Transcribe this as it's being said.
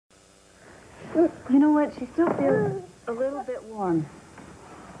You know what? She still feels a little bit warm.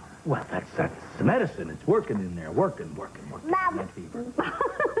 Well, that's the medicine. It's working in there. Working. Mom. Fever.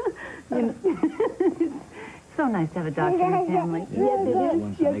 You know, it's so nice to have a doctor in the family. Yes, it is.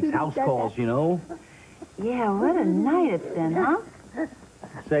 One that makes house calls, you know. Yeah, what a night it's been, huh?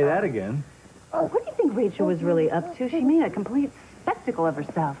 Say that again. What do you think Rachel was really up to? She made a complete spectacle of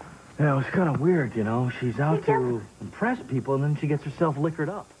herself. Yeah, it was kind of weird, you know. She's out to impress people, and then she gets herself liquored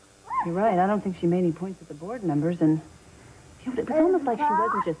up. You're right. I don't think she made any points with the board members, and it was almost like she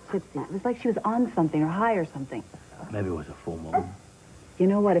wasn't just tipsy. It was like she was on something or high or something. Maybe it was a full moon. You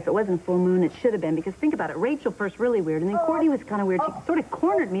know what? If it wasn't a full moon, it should have been, because think about it. Rachel first really weird, and then Courtney was kind of weird. She sort of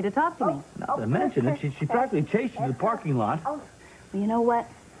cornered me to talk to me. Not to mention it, she practically chased you to the parking lot. Well, you know what?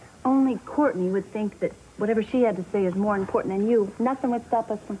 Only Courtney would think that whatever she had to say is more important than you. Nothing would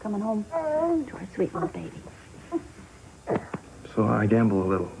stop us from coming home to our sweet little baby. So I gamble a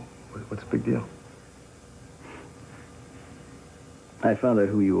little. What's the big deal? I found out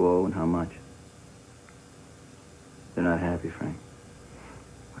who you owe and how much. They're not happy, Frank.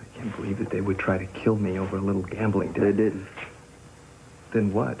 I can't believe that they would try to kill me over a little gambling debt. They didn't.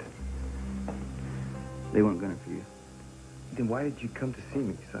 Then what? They weren't gonna for you. Then why did you come to see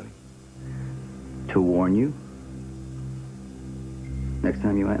me, Sonny? To warn you. Next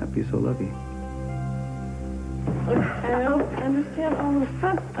time you might not be so lucky. I don't understand all the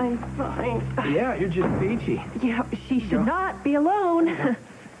fuss. I'm fine. Yeah, you're just peachy. Yeah, she should not be alone.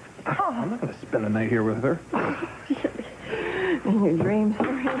 I'm not going to spend the night here with her. In your dreams,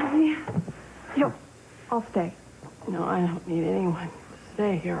 really? Yep, I'll stay. No, I don't need anyone to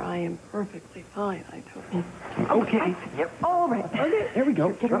stay here. I am perfectly fine. I don't need... Okay. Yep. All right. Okay. Here we go.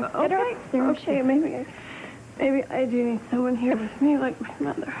 Okay, maybe I do need someone here with me, like my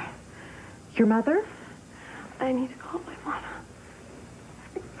mother. Your mother? I need to call my mama.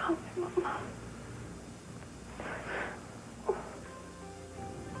 Call my mama.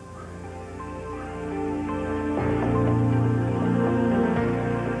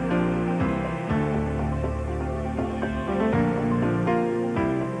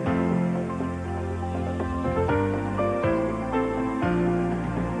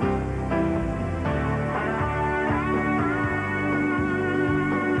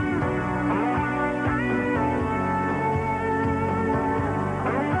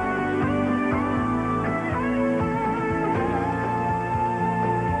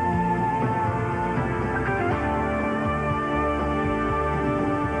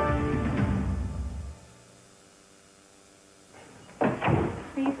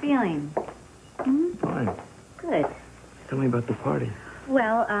 Fine. Good. Tell me about the party.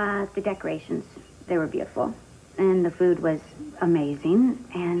 Well, the decorations, they were beautiful. And the food was amazing.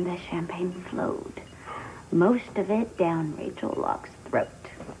 And the champagne flowed. Most of it down Rachel Locke's throat.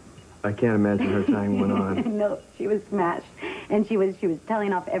 I can't imagine her tying one on. No, she was smashed. And she was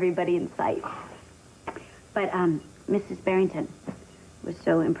telling off everybody in sight. But, Mrs. Barrington was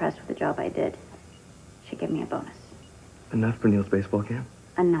so impressed with the job I did. She gave me a bonus. Enough for Neil's baseball camp?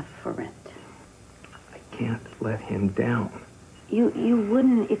 Enough for rent. I can't let him down. You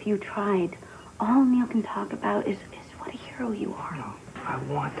wouldn't if you tried. All Neil can talk about is what a hero you are. No, I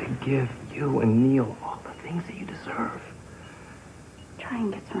want to give you and Neil all the things that you deserve. Try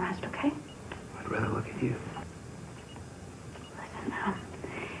and get some rest, okay? I'd rather look at you. Listen,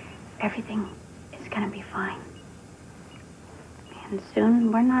 everything is gonna be fine. And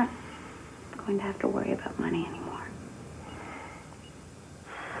soon we're not going to have to worry about money anymore.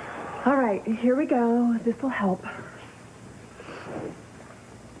 All right, here we go. This will help.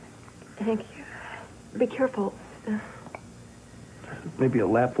 Thank you. Be careful. Maybe a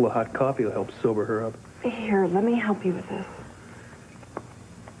lap full of hot coffee will help sober her up. Here, let me help you with this.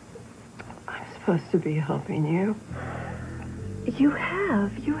 I'm supposed to be helping you. You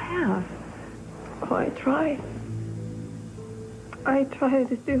have. Oh, I try. I try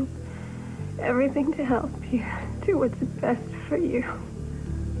to do everything to help you. Do what's best for you.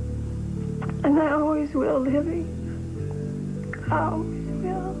 And I always will, Livvie. I always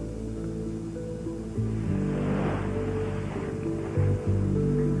will.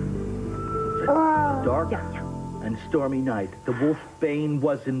 Dark and stormy night. The wolfbane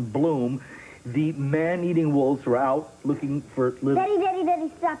was in bloom. The man-eating wolves were out looking for little...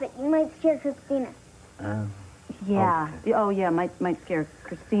 Daddy, stop it. You might scare Christina. Yeah. Okay. Oh, yeah, might scare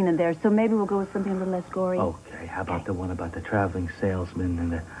Christina there. So maybe we'll go with something a little less gory. Okay, how about the one about the traveling salesman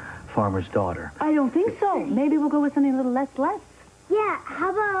and the farmer's daughter? I don't think so. Maybe we'll go with something a little less. Yeah,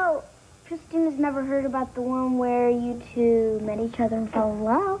 how about Christina's never heard about the one where you two met each other and fell in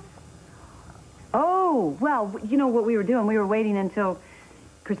love? Oh, well, you know what we were doing? We were waiting until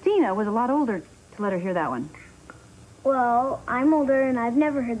Christina was a lot older to let her hear that one. Well, I'm older and I've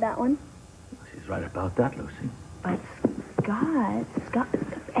never heard that one. She's right about that, Lucy. But Scott,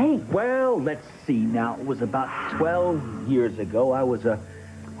 hey. Well, let's see now. It was about 12 years ago. I was a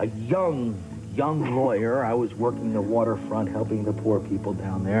young lawyer. I was working the waterfront, helping the poor people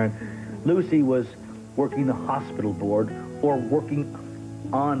down there. And Lucy was working the hospital board, or working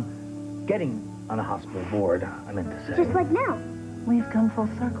on getting on a hospital board, I meant to say. Just like now. We've come full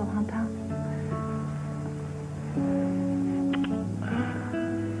circle, huh, pal?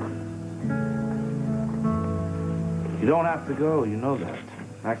 You don't have to go, you know that.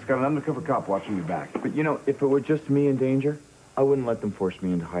 Mac's got an undercover cop watching your back. But, you know, if it were just me in danger, I wouldn't let them force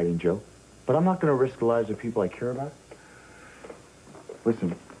me into hiding, Joe. But I'm not going to risk the lives of people I care about.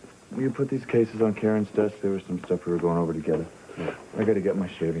 Listen, will you put these cases on Karen's desk? There was some stuff we were going over together. Yeah. I got to get my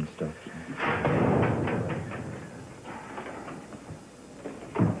shaving stuff.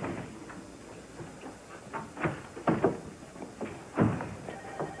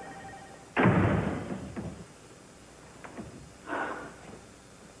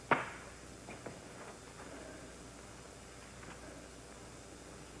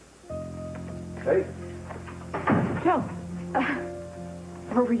 Hey. Joe,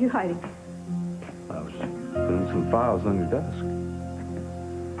 where were you hiding? I was putting some files on your desk. You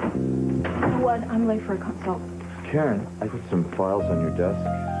know what? I'm late for a consult. Karen, I put some files on your desk.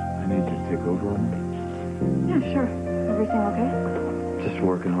 I need you to take over on them. Yeah, sure. Everything okay? Just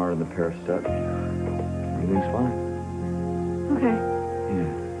working hard on the pair of steps. Everything's fine. Okay.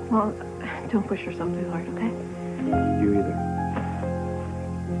 Yeah. Well, don't push yourself too hard, okay? You either.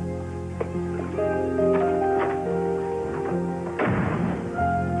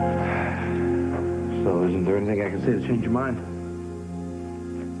 So, isn't there anything I can say to change your mind?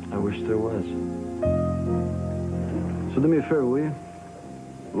 I wish there was. So do me a favor, will you?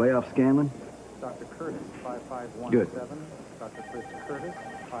 Lay off Scanlon. Dr. Curtis, 5517. Good. Dr. Chris Curtis,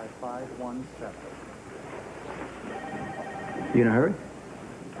 5517. You in a hurry?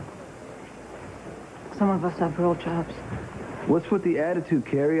 Some of us have real jobs. What's with the attitude,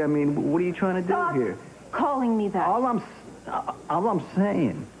 Carrie? I mean, what are you trying to Stop do here? calling me that. All I'm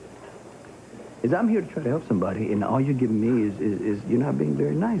saying is I'm here to try to help somebody, and all you're giving me is you're not being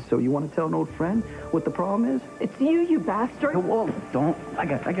very nice. So you want to tell an old friend what the problem is? It's you bastard. Well, don't. I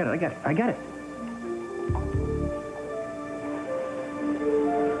got it.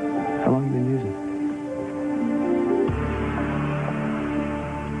 How long have you been using?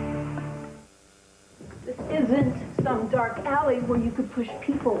 This isn't some dark alley where you could push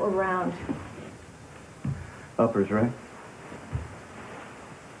people around. Uppers, right?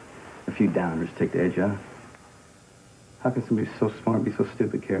 A few downers take the edge off. How can somebody so smart be so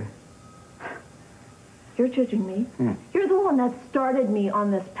stupid, Carrie? You're judging me. Yeah. You're the one that started me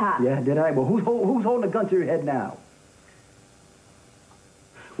on this path. Yeah, did I? Well, who's holding a gun to your head now?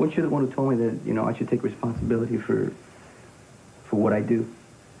 Weren't you the one who told me that, you know, I should take responsibility for what I do?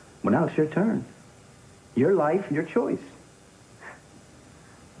 Well, now it's your turn. Your life, your choice.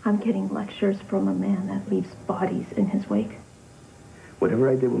 I'm getting lectures from a man that leaves bodies in his wake. Whatever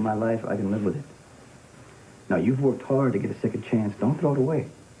I did with my life, I can live with it. Now, you've worked hard to get a second chance. Don't throw it away.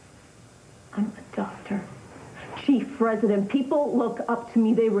 I'm a doctor. Chief resident. People look up to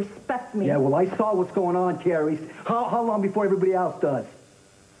me. They respect me. Yeah, well, I saw what's going on, Carrie. How long before everybody else does?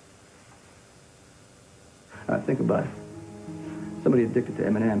 All right, think about it. Somebody addicted to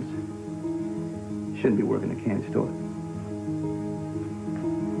M&Ms shouldn't be working in a candy store.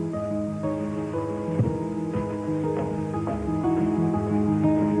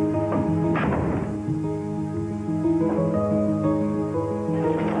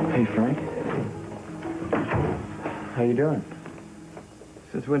 Hey, Frank. How you doing?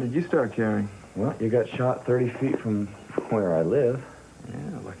 Since when did you start caring? Well, you got shot 30 feet from where I live.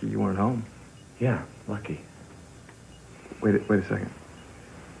 Yeah, lucky you weren't home. Yeah, lucky. Wait a second.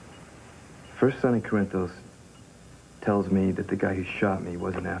 First, Sonny Corinthos tells me that the guy who shot me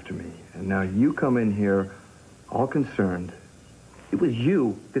wasn't after me. And now you come in here all concerned. It was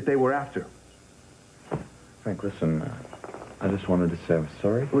you that they were after. Frank, listen, I just wanted to say I'm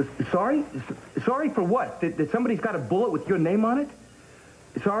sorry. Sorry? Sorry for what? That somebody's got a bullet with your name on it?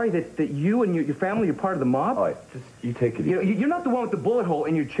 Sorry that you and your family are part of the mob? All right, just you take it easy. You know, you're not the one with the bullet hole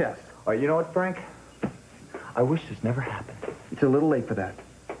in your chest. All right, you know what, Frank? I wish this never happened. It's a little late for that.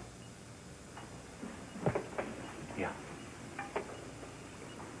 Yeah.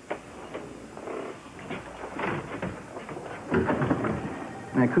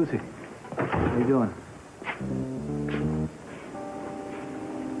 Hey, Kusi, how you doing?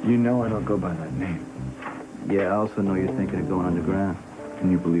 You know I don't go by that name. Yeah, I also know you're thinking of going underground.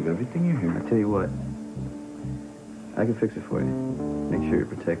 And you believe everything you hear? I tell you what, I can fix it for you. Make sure you're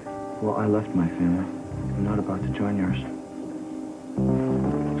protected. Well, I left my family. I'm not about to join yours.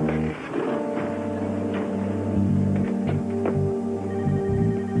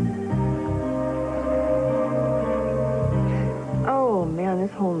 Oh, man,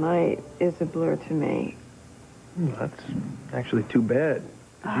 this whole night is a blur to me. That's actually too bad.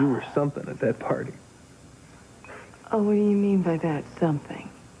 You were something at that party. Oh, what do you mean by that, something?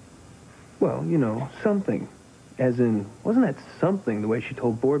 Well, you know, something. As in, wasn't that something the way she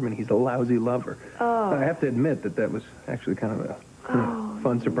told Boardman he's a lousy lover? Oh. I have to admit that was actually kind of a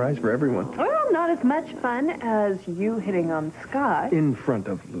fun surprise for everyone. Well, not as much fun as you hitting on Scott. In front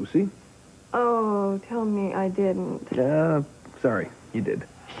of Lucy. Oh, tell me I didn't. Sorry, you did.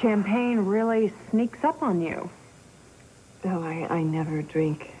 Champagne really sneaks up on you. Oh, I never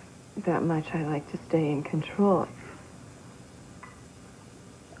drink that much. I like to stay in control.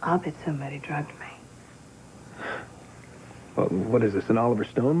 I'll bet somebody drugged me. Well, what is this, an Oliver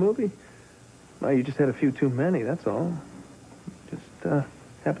Stone movie? No, you just had a few too many, that's all. Just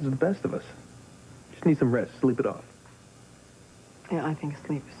happens to the best of us. Just need some rest, sleep it off. Yeah, I think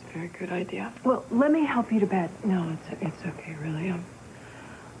sleep is a very good idea. Well, let me help you to bed. No, it's okay, really.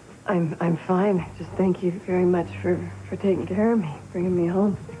 I'm fine. Just thank you very much for taking care of me, bringing me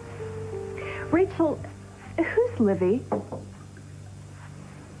home. Rachel, who's Livvie?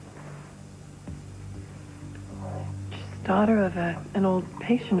 She's daughter of an old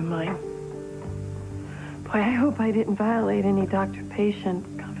patient of mine. Boy, I hope I didn't violate any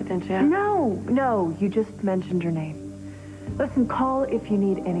doctor-patient confidentiality. No, you just mentioned her name. Listen, call if you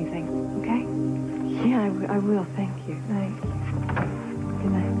need anything, okay? Yeah, I will. Thank you. Night.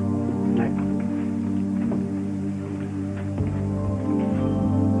 Good night. Night.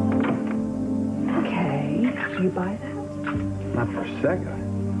 Okay, you buy that? Not for a second.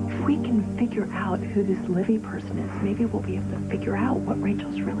 If we can figure out who this Livvie person is, maybe we'll be able to figure out what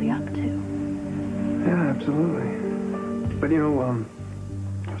Rachel's really up to. Yeah, absolutely. But, you know,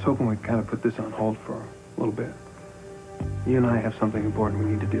 I was hoping we'd kind of put this on hold for a little bit. You and I have something important we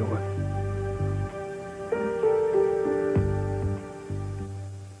need to deal with.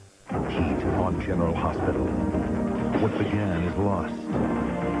 Heat on General Hospital. What began as lust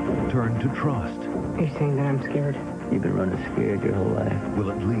turned to trust. Are you saying that I'm scared? You've been running scared your whole life. Will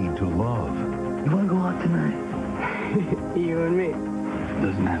it lead to love? You want to go out tonight? You and me.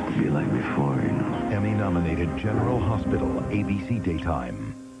 Doesn't have to be like before, you know. Emmy-nominated General Hospital, ABC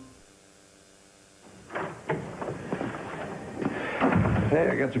Daytime. Hey,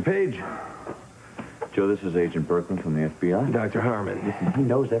 I got your page. Joe, this is Agent Berkman from the FBI. Dr. Harmon. Listen, he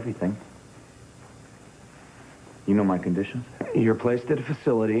knows everything. You know my conditions? You're placed at a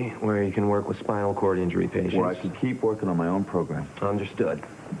facility where you can work with spinal cord injury patients. Where I can keep working on my own program. Understood.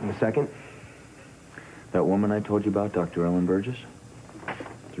 And the second? That woman I told you about, Dr. Ellen Burgess?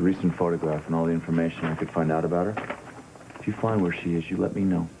 It's a recent photograph and all the information I could find out about her. If you find where she is, you let me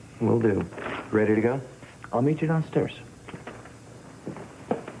know. Will do. Ready to go? I'll meet you downstairs.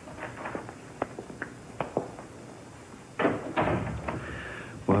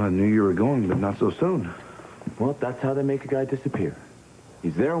 Well, I knew you were going, but not so soon. Well, that's how they make a guy disappear.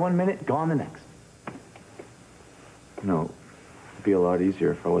 He's there 1 minute, gone the next. You know, it'd be a lot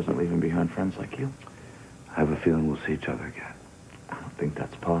easier if I wasn't leaving behind friends like you. I have a feeling we'll see each other again. I don't think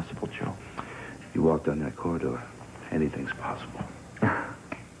that's possible, Joe. You walk down that corridor, anything's possible.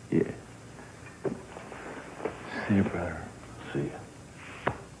 Yeah. See you, brother. See you.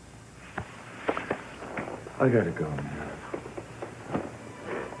 I gotta go, man.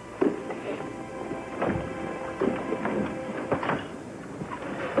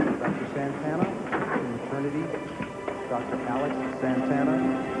 Dr. Santana, to maternity. Dr. Alex Santana,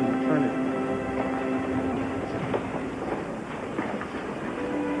 to maternity.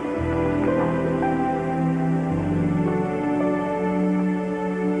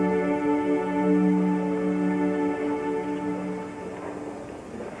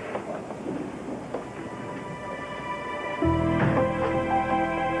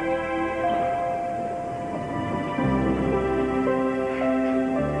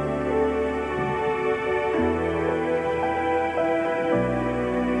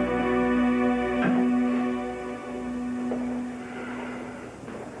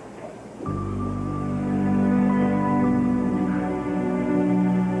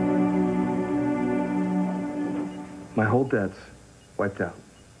 My whole debt's wiped out.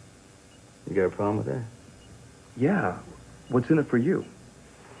 You got a problem with that? Yeah. What's in it for you?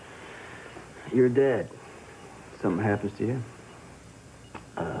 You're dead. Something happens to you.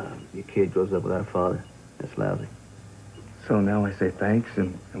 Your kid grows up without a father. That's lousy. So now I say thanks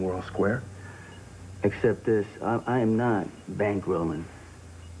and we're all square? Except this, I am not bankrolling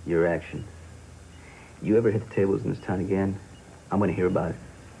your actions. You ever hit the tables in this town again, I'm going to hear about it.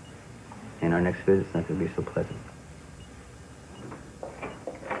 And our next visit's not going to be so pleasant.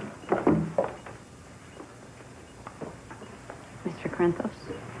 Mr. Corinthos?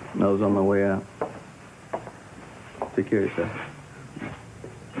 I was on my way out. Take care of yourself.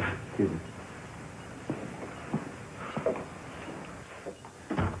 Excuse me.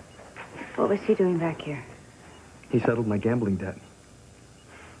 What was he doing back here? He settled my gambling debt.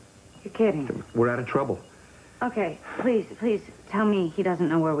 You're kidding. We're out of trouble. Okay, please tell me he doesn't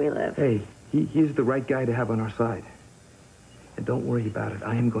know where we live. Hey, he's the right guy to have on our side. And don't worry about it.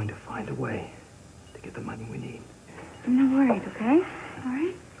 I am going to find a way to get the money we need. I'm not worried, okay? All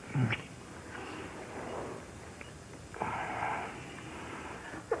right?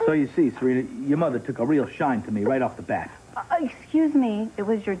 So you see, Serena, your mother took a real shine to me right off the bat. Excuse me, it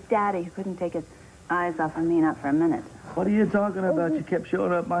was your daddy who couldn't take his eyes off of me, not for a minute. What are you talking about? You kept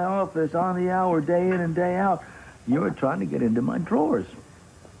showing up at my office on the hour, day in and day out. You were trying to get into my drawers.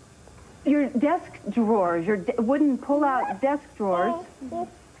 Your desk drawers, your wooden pull-out desk drawers.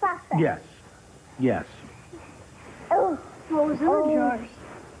 Yes. Yes. Oh, what was in the drawers?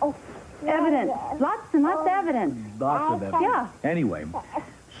 Oh, evidence. Lots and lots of evidence. Lots of evidence. Yeah. Anyway,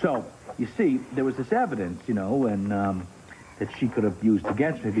 so, you see, there was this evidence, you know, and that she could have used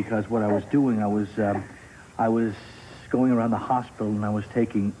against me because what I was doing, I was going around the hospital and I was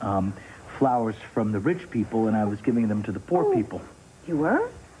taking flowers from the rich people and I was giving them to the poor people. You were?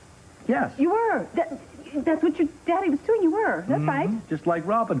 Yes. You were. That's what your daddy was doing. You were. That's right. Just like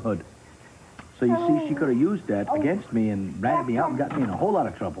Robin Hood. So you see, she could have used that against me and ratted me out and got me in a whole lot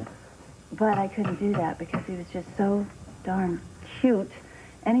of trouble. But I couldn't do that because he was just so darn cute.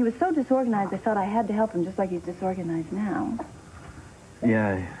 And he was so disorganized, I felt I had to help him just like he's disorganized now.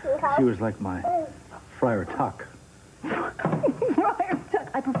 Yeah, she was like my Friar Tuck. Friar Tuck.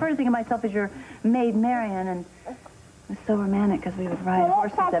 I prefer to think of myself as your maid Marian, and it was so romantic because we would ride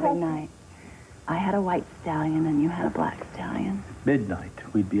horses every night. I had a white stallion and you had a black stallion. At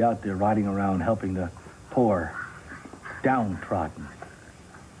midnight, we'd be out there riding around helping the poor, downtrodden.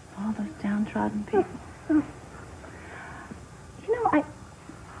 All those downtrodden people. You know,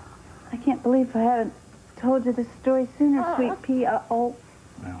 I can't believe I haven't told you this story sooner, sweet pea. Oh.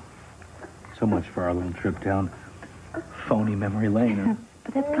 Well, so much for our little trip down phony memory lane.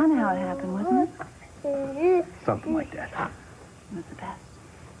 But that's kind of how it happened, wasn't it? Something like that. It was the best.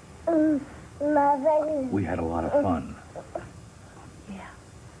 We had a lot of fun. Yeah,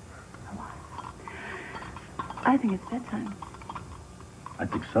 a lot. I think it's bedtime. I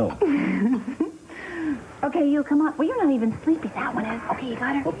think so. Okay, you, come on. Well, you're not even sleepy. That one is. Okay, you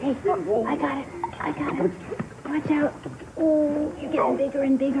got her? Hey, I got it. I got it. Watch out. You're getting bigger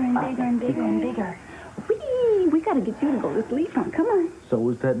and bigger and bigger and bigger and bigger. Whee! We got to get you to go to sleep on. Come on. So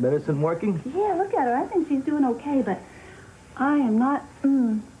was that medicine working? Yeah, look at her. I think she's doing okay, but I am not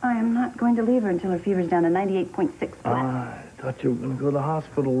going to leave her until her fever's down to 98.6 flat. I thought you were going to go to the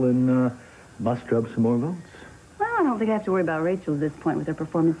hospital and muster up some more votes. Well, I don't think I have to worry about Rachel at this point with her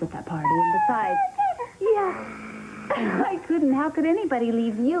performance at that party. And besides, yeah, I couldn't. How could anybody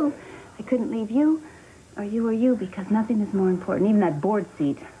leave you? I couldn't leave you, or you, because nothing is more important. Even that board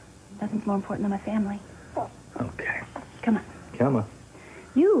seat. Nothing's more important than my family. Okay. Come on. Come on.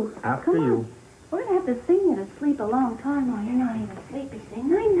 You. After come on. you. We're going to have to sing you to sleep a long time while you're not even sleepy. Say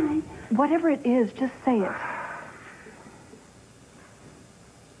night-night. Whatever it is, just say it.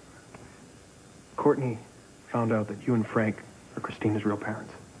 Courtney found out that you and Frank are Christina's real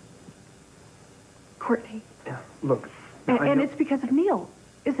parents. Courtney. Yeah, look. And it's because of Neil,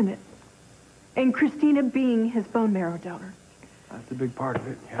 isn't it? And Christina being his bone marrow donor. That's a big part of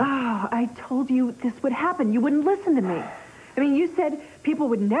it, yeah. Oh, I told you this would happen. You wouldn't listen to me. I mean, you said people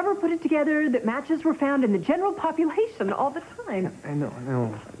would never put it together, that matches were found in the general population all the time. I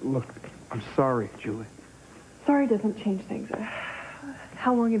know. Look, I'm sorry, Julie. Sorry doesn't change things.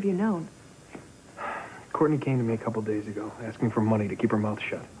 How long have you known? Courtney came to me a couple days ago, asking for money to keep her mouth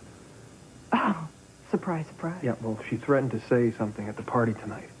shut. Oh, surprise, surprise. Yeah, well, she threatened to say something at the party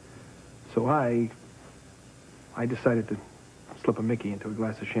tonight. So I decided to slip a Mickey into a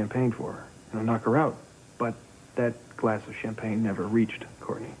glass of champagne for her, knock her out. But that glass of champagne never reached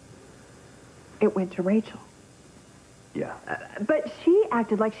Courtney. It went to Rachel. Yeah. But she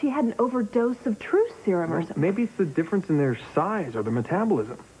acted like she had an overdose of truth serum or something. Maybe it's the difference in their size or their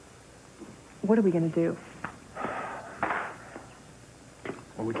metabolism. What are we going to do?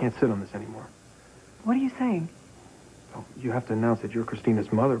 Well, we can't sit on this anymore. What are you saying? Well, you have to announce that you're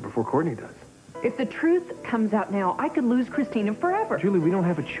Christina's mother before Courtney does. If the truth comes out now, I could lose Christina forever. Julie, we don't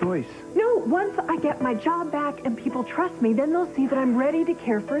have a choice. No, once I get my job back and people trust me, then they'll see that I'm ready to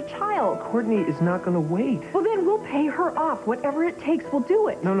care for a child. Courtney is not going to wait. Well, then we'll pay her off. Whatever it takes, we'll do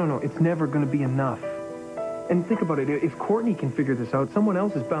it. No. It's never going to be enough. And think about it. If Courtney can figure this out, someone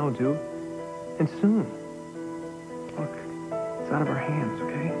else is bound to. And soon. Look, it's out of our hands,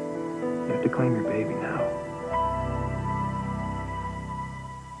 okay? You have to claim your baby now.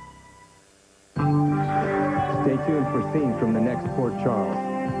 Stay tuned for scenes from the next Port Charles.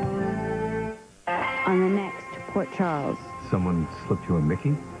 On the next Port Charles. Someone slipped you a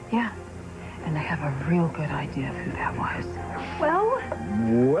Mickey? Yeah. And I have a real good idea of who that was. Well,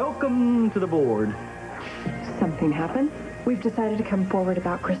 Welcome to the board. something happened. We've decided to come forward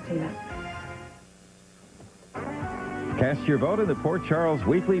about Christina. Cast your vote in the Port Charles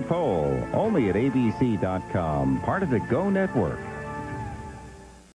Weekly Poll, only at abc.com, part of the Go Network.